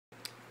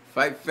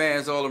Fight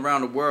fans all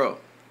around the world.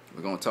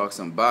 We're going to talk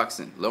some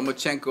boxing.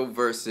 Lomachenko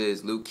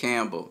versus Luke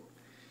Campbell.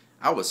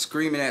 I was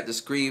screaming at the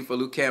screen for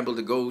Luke Campbell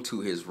to go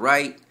to his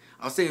right.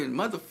 I was saying,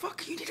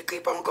 motherfucker, you need to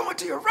keep on going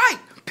to your right.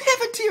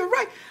 Pivot to your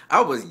right.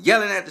 I was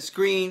yelling at the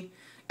screen.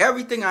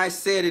 Everything I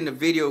said in the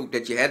video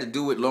that you had to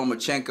do with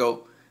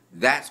Lomachenko,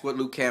 that's what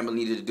Luke Campbell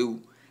needed to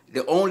do.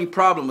 The only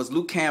problem was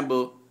Luke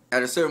Campbell,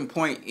 at a certain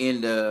point in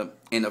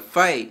the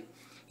fight,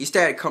 he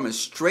started coming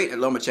straight at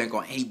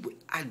Lomachenko. And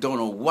I don't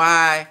know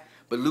why,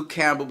 but Luke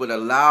Campbell would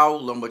allow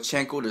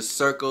Lomachenko to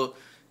circle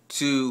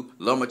to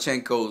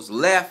Lomachenko's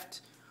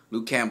left,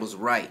 Luke Campbell's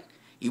right.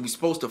 He was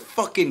supposed to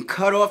fucking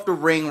cut off the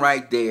ring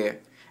right there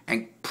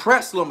and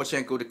press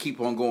Lomachenko to keep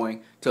on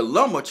going to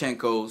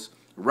Lomachenko's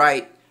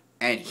right,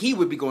 and he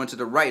would be going to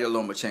the right of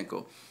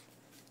Lomachenko.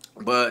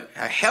 But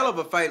a hell of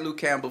a fight Luke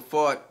Campbell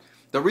fought.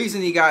 The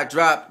reason he got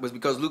dropped was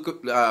because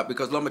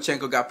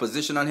Lomachenko got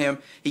position on him.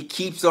 He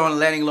keeps on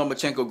letting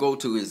Lomachenko go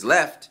to his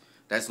left.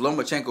 That's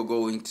Lomachenko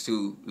going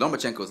to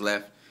Lomachenko's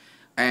left,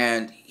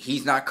 and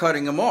he's not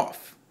cutting him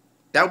off.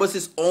 That was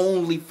his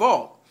only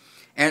fault.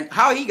 And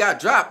how he got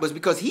dropped was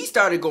because he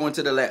started going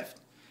to the left.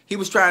 He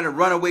was trying to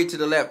run away to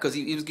the left because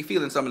he was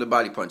feeling some of the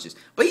body punches.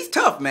 But he's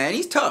tough, man.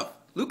 He's tough.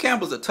 Luke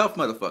Campbell's a tough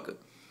motherfucker.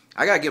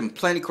 I got to give him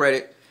plenty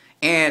credit.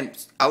 And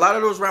a lot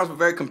of those rounds were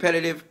very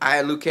competitive. I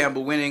had Luke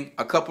Campbell winning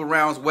a couple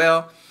rounds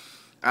well.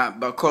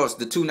 But of course,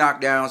 the two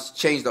knockdowns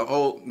changed the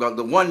whole... Well,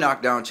 the one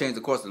knockdown changed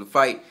the course of the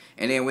fight.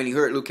 And then when he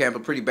hurt Luke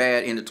Campbell pretty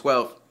bad in the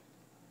 12th,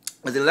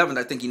 was the 11th,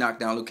 I think he knocked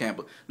down Luke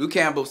Campbell. Luke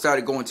Campbell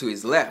started going to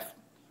his left,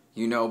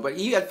 you know. But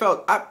he had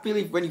felt... I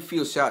believe when you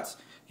feel shots,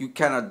 you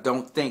kind of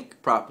don't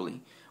think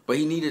properly. But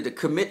he needed to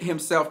commit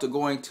himself to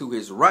going to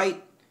his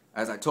right.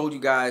 As I told you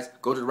guys,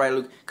 go to the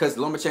right, because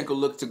Lomachenko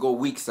looked to go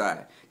weak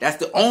side. That's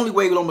the only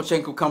way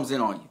Lomachenko comes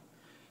in on you.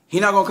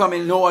 He's not going to come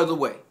in no other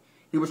way.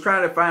 He was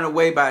trying to find a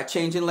way by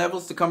changing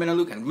levels to come in on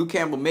Luke, and Luke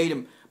Campbell made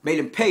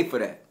him pay for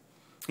that.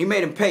 He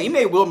made him pay. He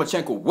made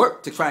Lomachenko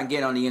work to try and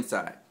get on the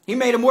inside. He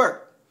made him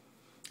work.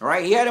 All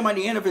right? He had him on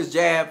the end of his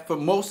jab for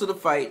most of the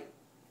fight.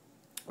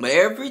 But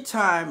every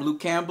time Luke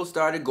Campbell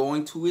started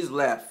going to his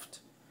left,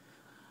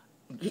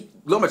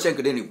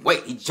 Lomachenko didn't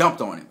wait. He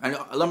jumped on him. And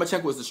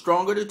Lomachenko was the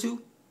stronger of the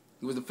two.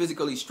 He was the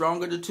physically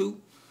stronger of the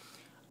two.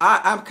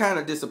 I'm kind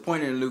of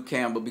disappointed in Luke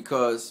Campbell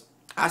because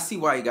I see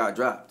why he got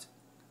dropped.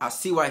 I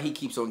see why he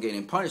keeps on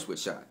getting punished with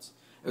shots.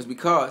 It was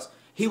because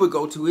he would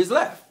go to his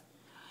left.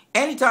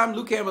 Anytime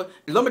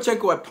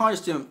Lomachenko had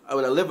punished him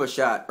with a liver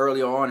shot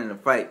earlier on in the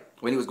fight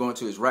when he was going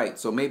to his right.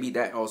 So maybe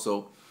that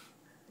also.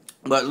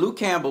 But Luke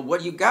Campbell,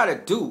 what you got to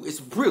do,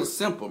 it's real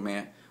simple,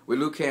 man, with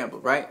Luke Campbell,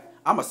 right?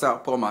 I'm a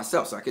southpaw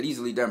myself, so I could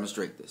easily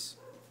demonstrate this.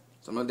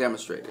 So I'm going to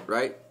demonstrate it,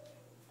 right?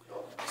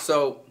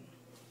 So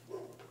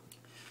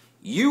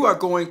you are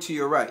going to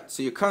your right.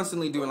 So you're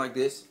constantly doing like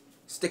this,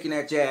 sticking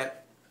that jab,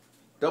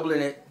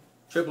 doubling it,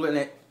 tripling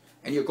it,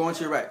 and you're going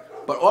to your right.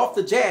 But off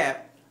the jab,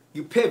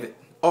 you pivot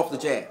off the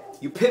jab.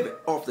 You pivot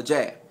off the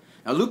jab.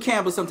 Now Luke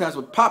Campbell sometimes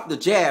would pop the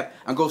jab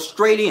and go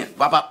straight in.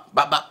 Bop, bop,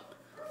 bop, bop.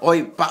 Or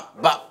he bop,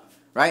 bop.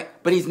 Right?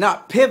 But he's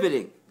not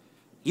pivoting.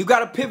 You got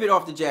to pivot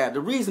off the jab. The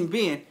reason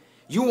being,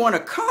 you want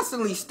to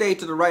constantly stay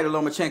to the right of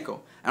Lomachenko.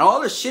 And all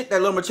the shit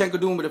that Lomachenko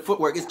doing with the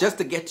footwork is just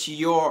to get to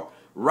your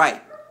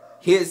right.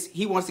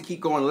 He wants to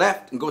keep going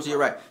left and go to your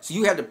right. So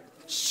you have to,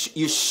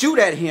 you shoot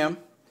at him,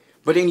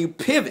 but then you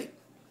pivot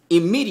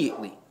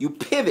immediately. You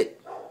pivot.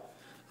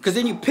 Because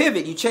then you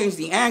pivot, you change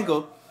the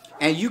angle,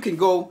 and you can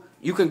go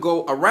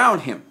around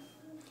him.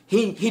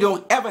 He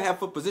don't ever have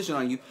foot position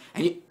on you.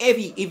 And if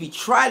he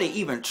try to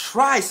even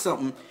try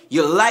something,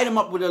 you light him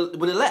up with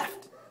the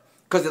left.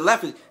 Because the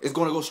left is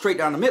going to go straight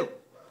down the middle.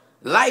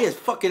 Light his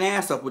fucking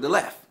ass up with the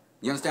left.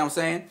 You understand what I'm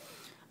saying?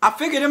 I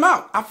figured him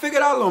out. I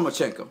figured out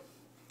Lomachenko.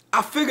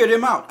 I figured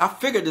him out. I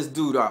figured this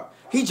dude out.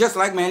 He just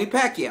like Manny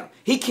Pacquiao.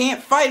 He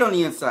can't fight on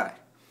the inside.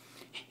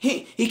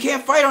 He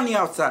can't fight on the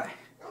outside.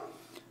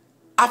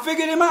 I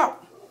figured him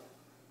out.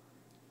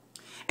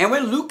 And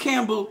when Luke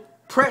Campbell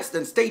pressed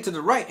and stayed to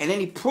the right, and then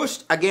he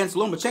pushed against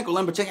Lomachenko,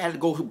 Lomachenko had to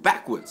go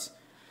backwards.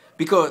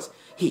 Because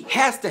he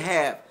has to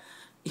have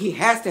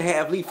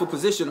lead foot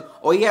position,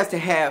 or he has to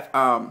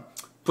have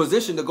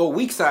position to go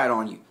weak side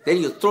on you. Then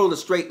you throw the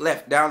straight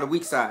left down the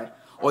weak side,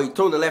 or you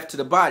throw the left to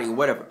the body, or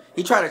whatever.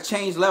 He tried to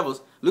change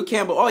levels. Luke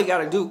Campbell, all you got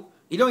to do,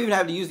 you don't even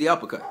have to use the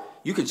uppercut.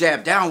 You can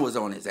jab downwards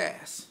on his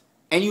ass.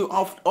 And you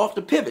off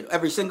the pivot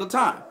every single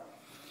time.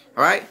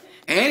 All right?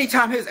 And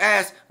anytime his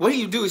ass, what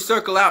he would do is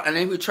circle out, and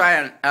then he would try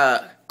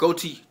and go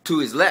to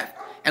his left.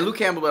 And Luke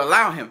Campbell would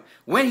allow him.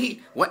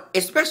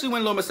 Especially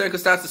when Lomachenko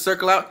starts to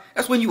circle out,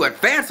 that's when you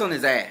advance on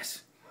his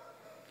ass.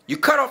 You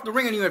cut off the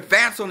ring and you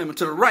advance on him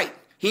to the right.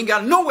 He ain't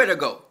got nowhere to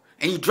go.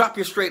 And you drop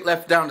your straight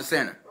left down the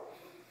center.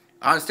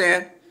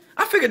 Understand?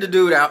 I figured the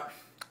dude out.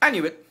 I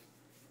knew it.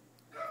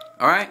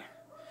 Alright?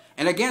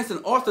 And against an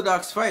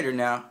orthodox fighter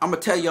now, I'm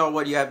going to tell y'all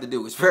what you have to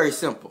do. It's very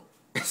simple.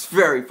 It's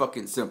very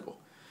fucking simple.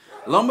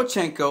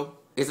 Lomachenko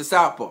is a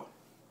southpaw.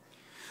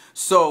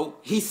 So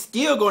he's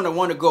still going to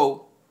want to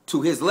go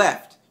to his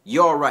left,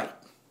 your right.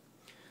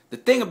 The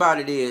thing about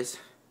it is,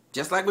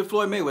 Just like with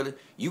Floyd Mayweather,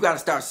 you got to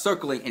start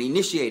circling and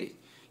initiate it.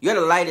 You got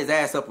to light his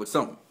ass up with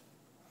something.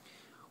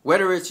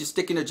 Whether it's you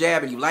sticking a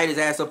jab and you light his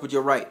ass up with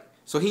your right,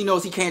 so he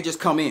knows he can't just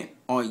come in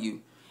on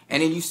you.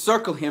 And then you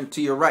circle him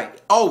to your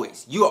right.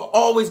 Always. You are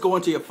always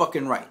going to your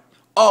fucking right.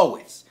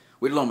 Always.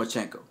 With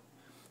Lomachenko.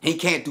 He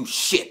can't do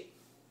shit.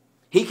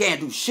 He can't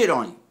do shit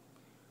on you.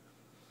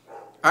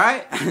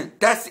 Alright?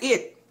 That's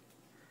it.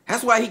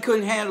 That's why he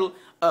couldn't handle,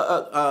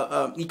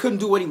 he couldn't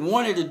do what he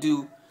wanted to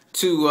do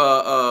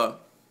to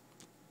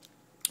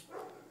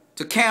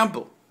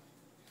Campbell.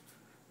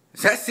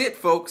 That's it,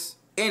 folks.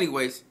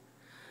 Anyways,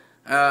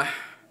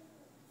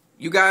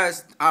 you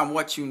guys, I'm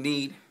what you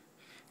need.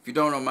 If you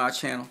don't know my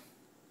channel,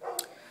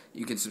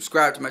 you can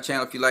subscribe to my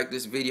channel if you like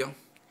this video.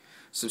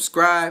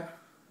 Subscribe.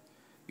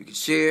 You can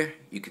share.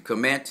 You can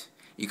comment.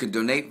 You can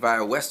donate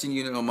via Western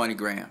Union or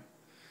MoneyGram.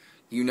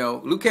 You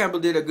know, Luke Campbell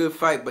did a good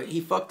fight, but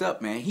he fucked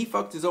up, man. He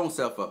fucked his own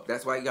self up.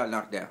 That's why he got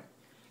knocked down.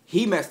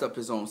 He messed up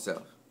his own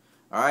self.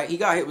 Alright? He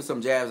got hit with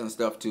some jabs and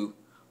stuff too.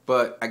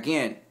 But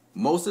again,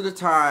 most of the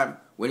time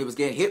when he was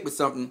getting hit with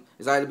something,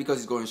 it's either because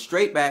he's going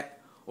straight back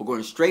or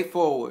going straight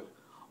forward,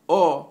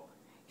 or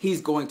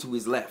he's going to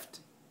his left,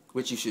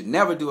 which you should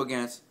never do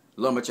against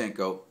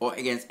Lomachenko or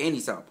against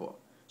any southpaw.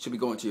 Should be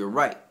going to your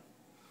right.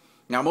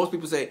 Now, most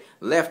people say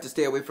left to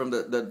stay away from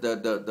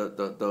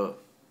the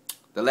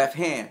left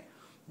hand,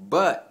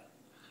 but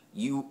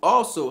you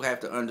also have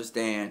to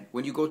understand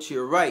when you go to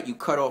your right, you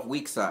cut off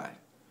weak side,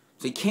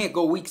 so he can't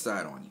go weak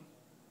side on you.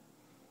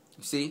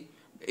 You see,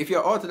 if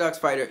you're an orthodox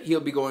fighter, he'll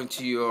be going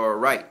to your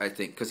right, I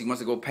think, because he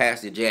wants to go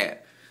past the jab.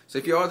 So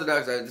if you're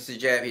orthodox, this is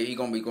jab here, he's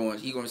gonna be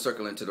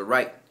circling to the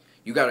right.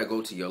 You gotta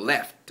go to your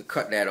left to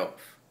cut that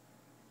off.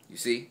 You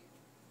see?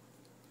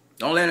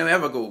 Don't let him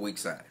ever go weak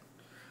side.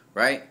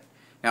 Right?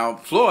 Now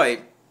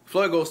Floyd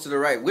goes to the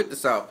right with the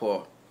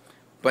southpaw,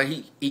 but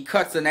he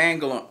cuts an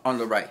angle on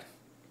the right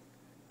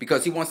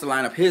because he wants to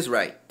line up his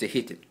right to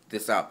hit the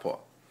southpaw.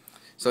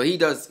 So he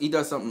does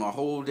something a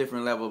whole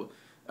different level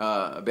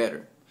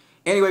better.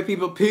 Anyway,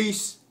 people,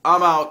 peace.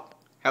 I'm out.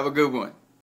 Have a good one.